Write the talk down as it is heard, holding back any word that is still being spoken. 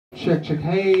Check, check.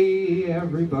 Hey,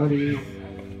 everybody.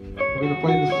 We're going to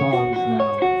play the songs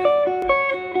now.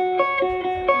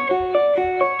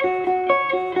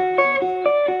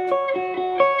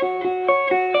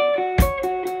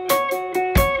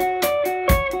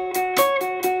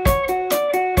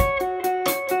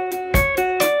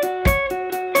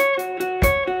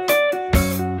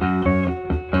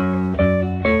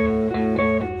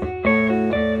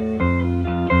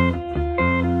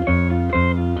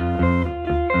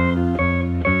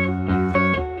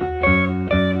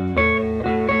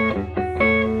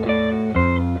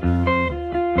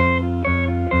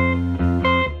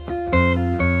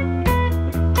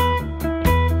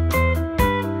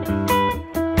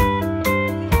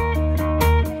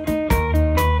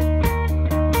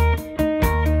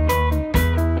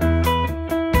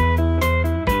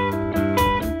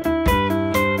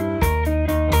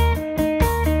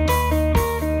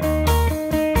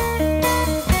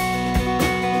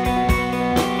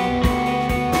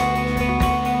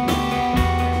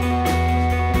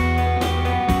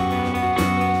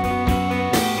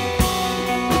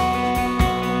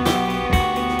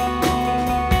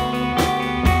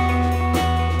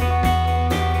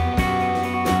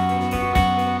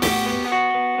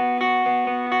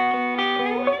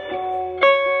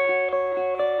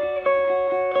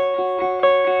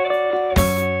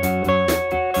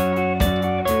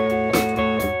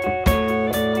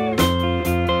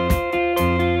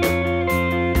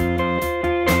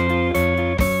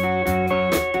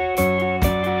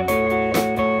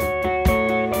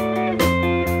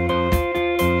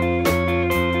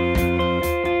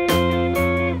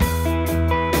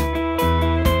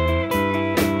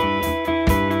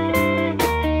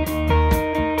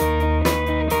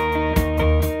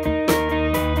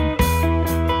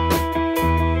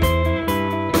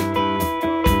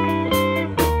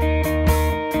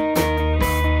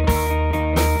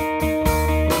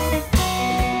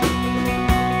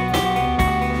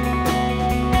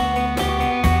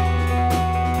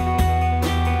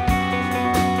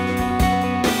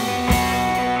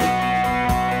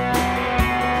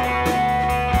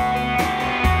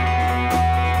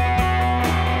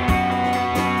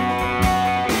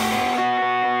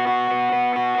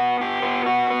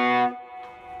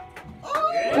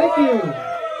 Thank you.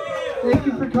 Thank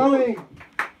you for coming.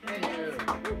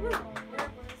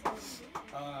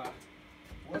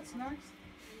 What's next?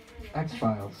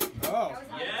 X-Files. Oh.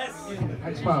 Yes!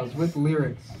 X-Files with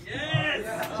lyrics.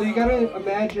 Yes! So you gotta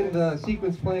imagine the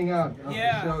sequence playing out of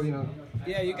Yeah. the show, you know.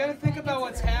 Yeah, you gotta think about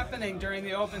what's happening during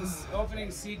the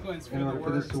opening sequence for In the order for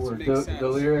words this to work. make The sense.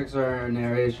 lyrics are a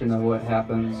narration of what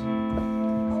happens.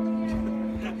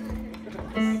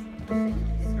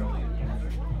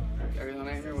 Everyone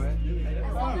out here wet?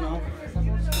 I don't know.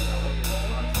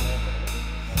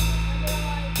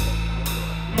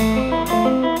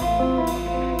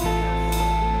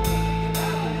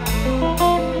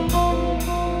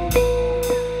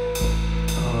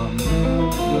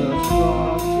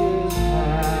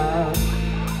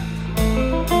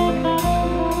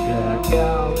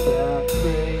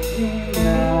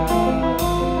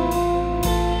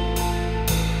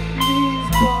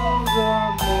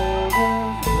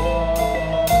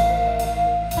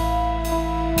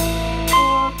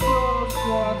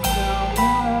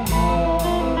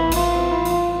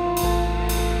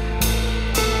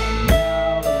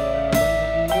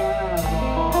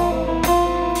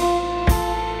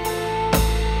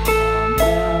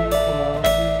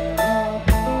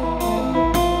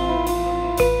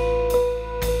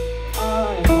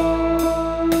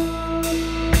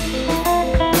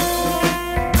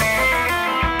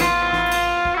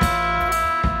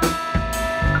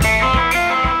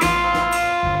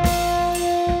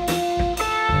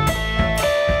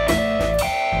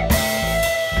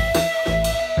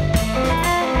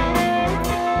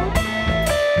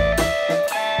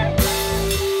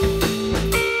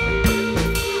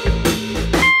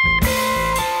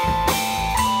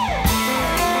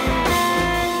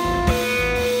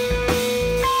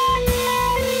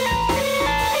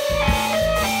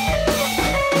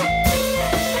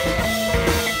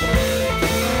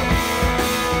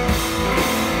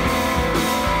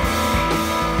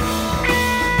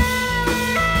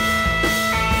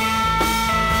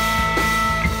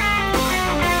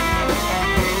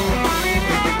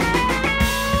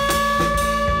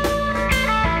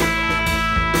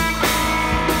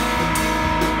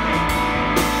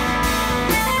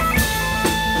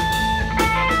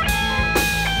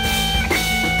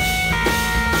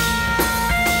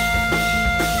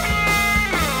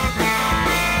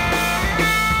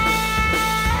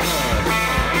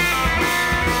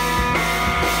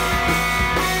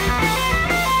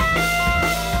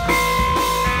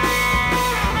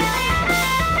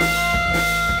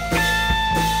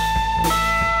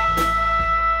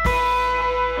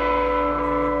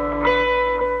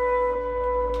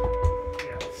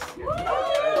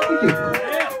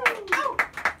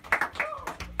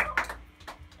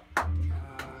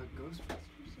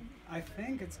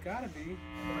 It's gotta be.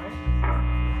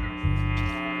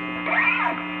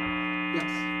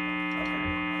 Yes.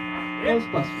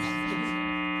 Okay. Ghostbusters.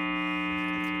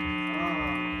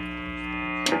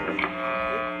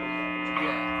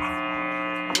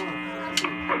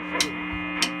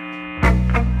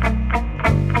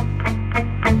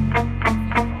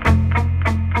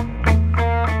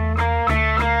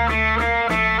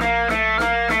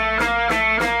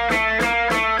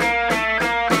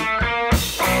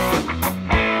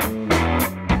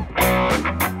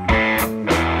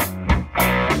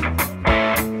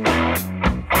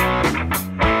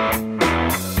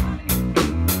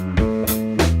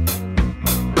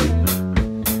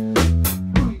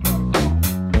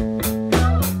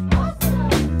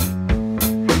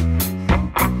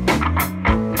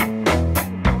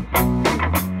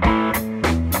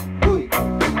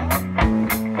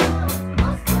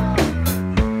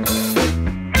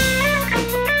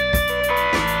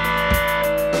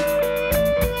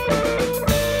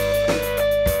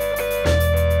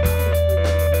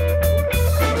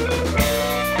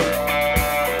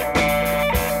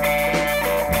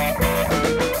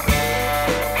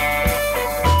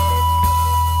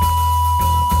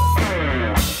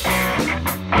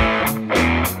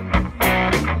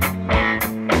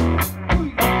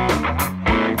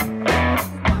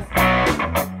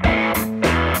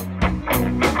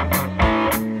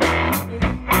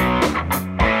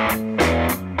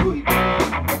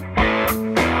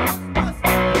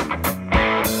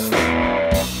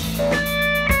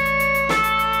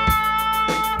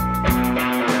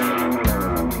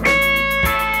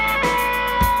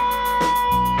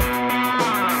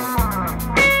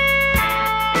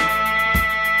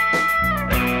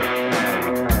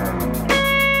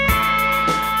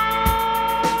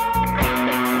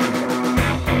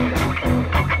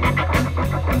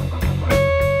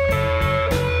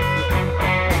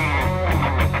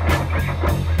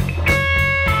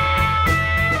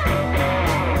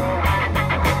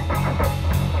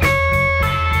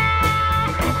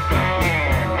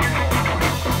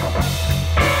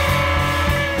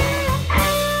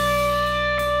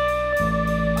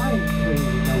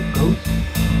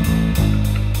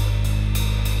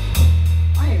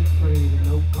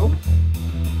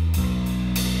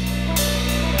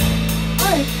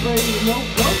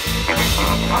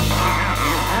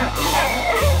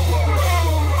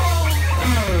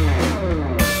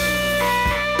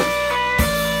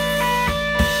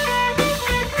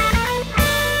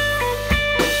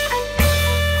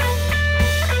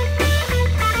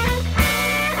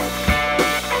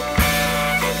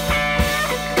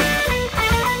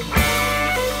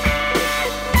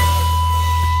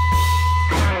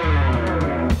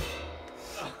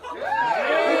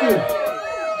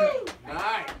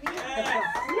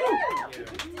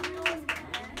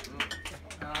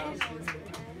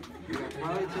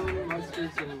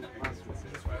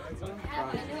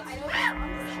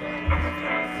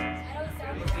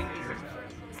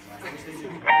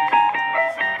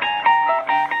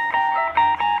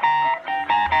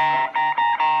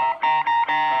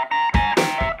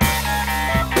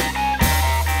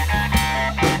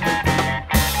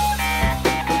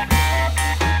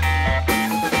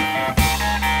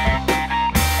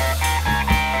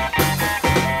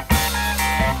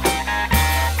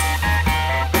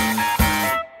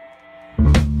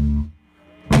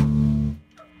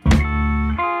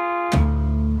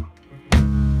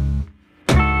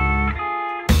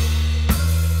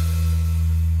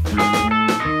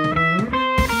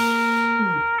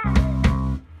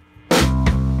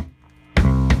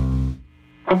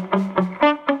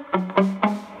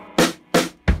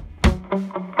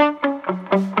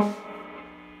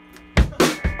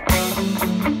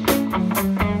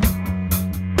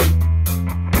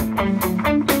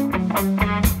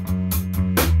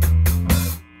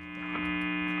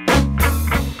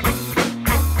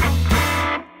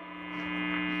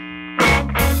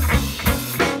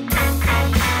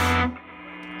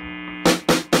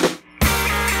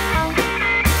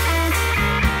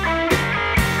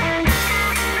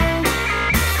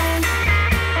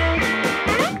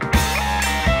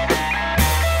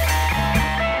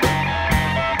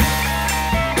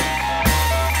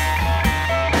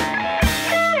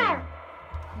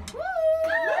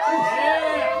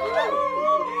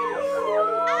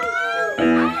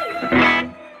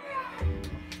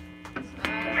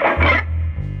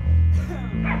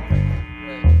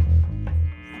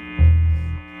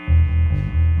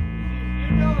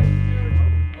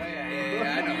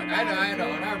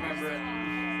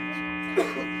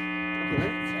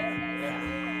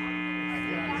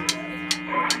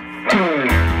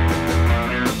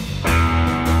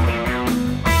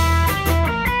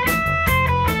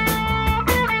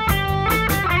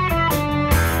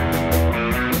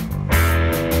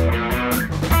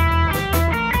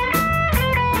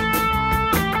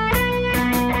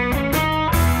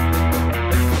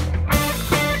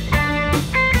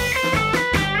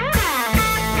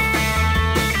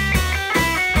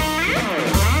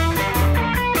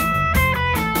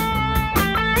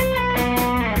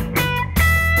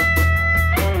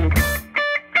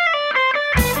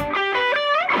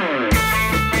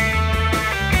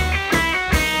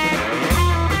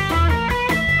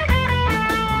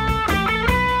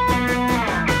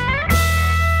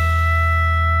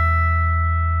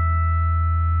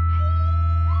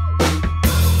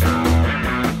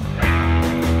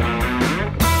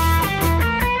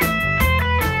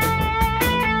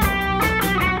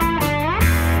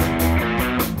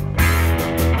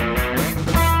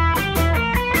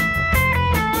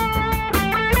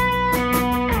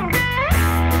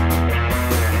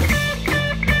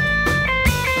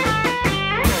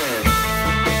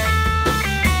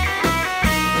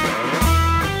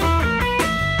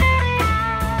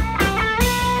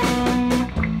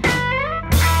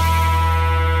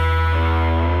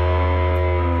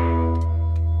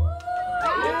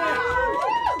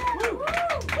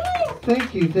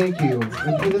 Thank you, thank you.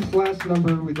 And for this last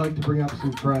number, we'd like to bring up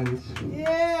some friends.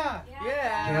 Yeah!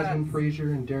 Jasmine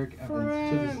Frazier and Derek Evans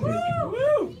to the stage.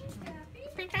 Woo!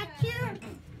 Pikachu!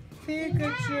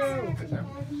 Pikachu!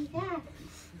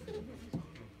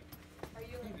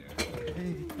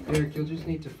 Derek, you'll just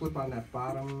need to flip on that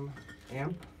bottom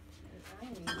amp.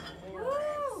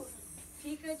 Woo!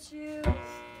 Pikachu.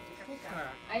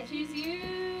 I choose you.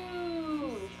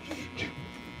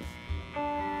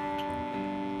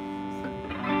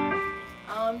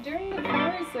 During the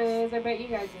choruses, I bet you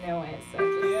guys know it, so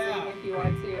just sing if you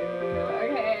want to.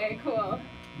 Okay, cool.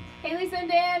 Hey, Lisa and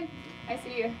Dan, I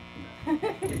see you.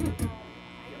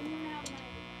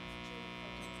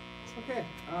 Okay,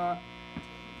 are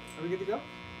we good to go? I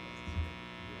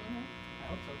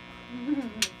hope so.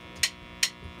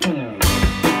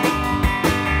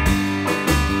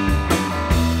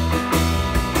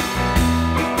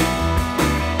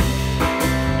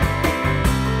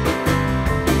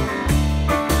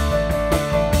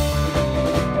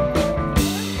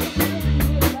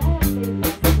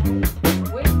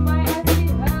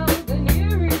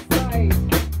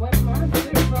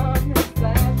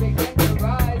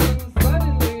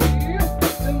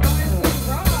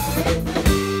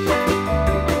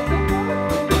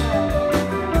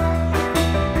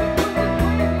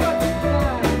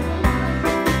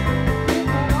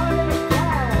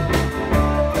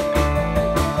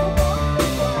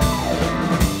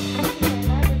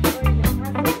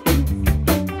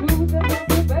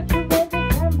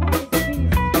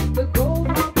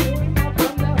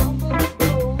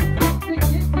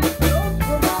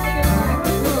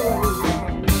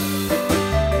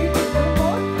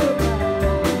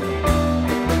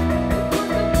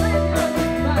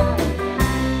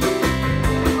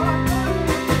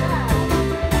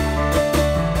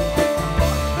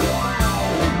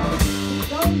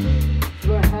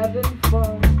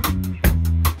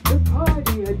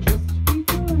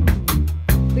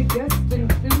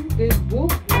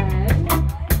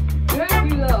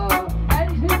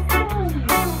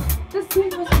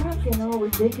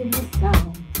 Making the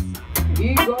sounds.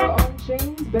 Igor on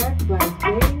chains, backed by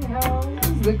playing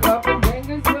hounds. The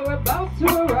carpetbangers are about to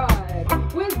arrive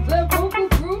with their vocal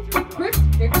group, the crisp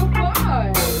kick of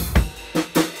five.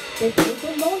 It was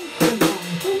a monster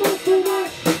mash, a monster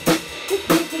mash. It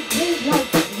was a great like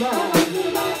smash.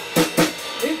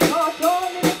 It's hot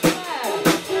on in a flash.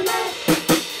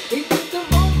 It was a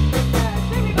monster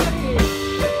mash. Everybody! It was a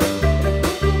monster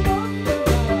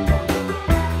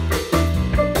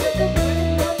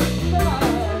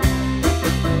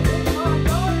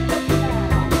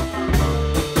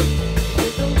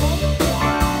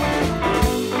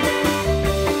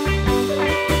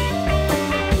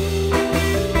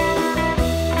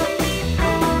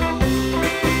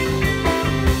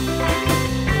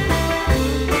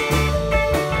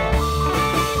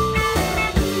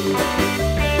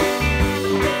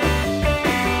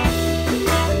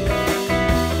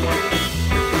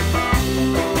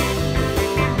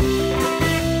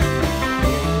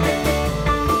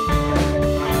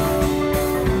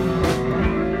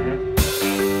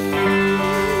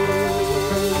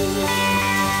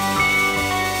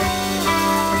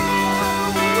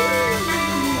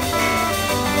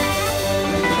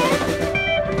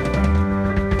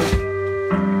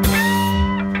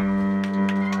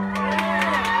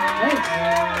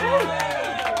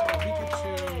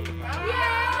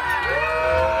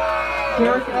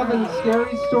Derek Evans'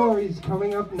 Scary Stories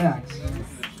coming up next.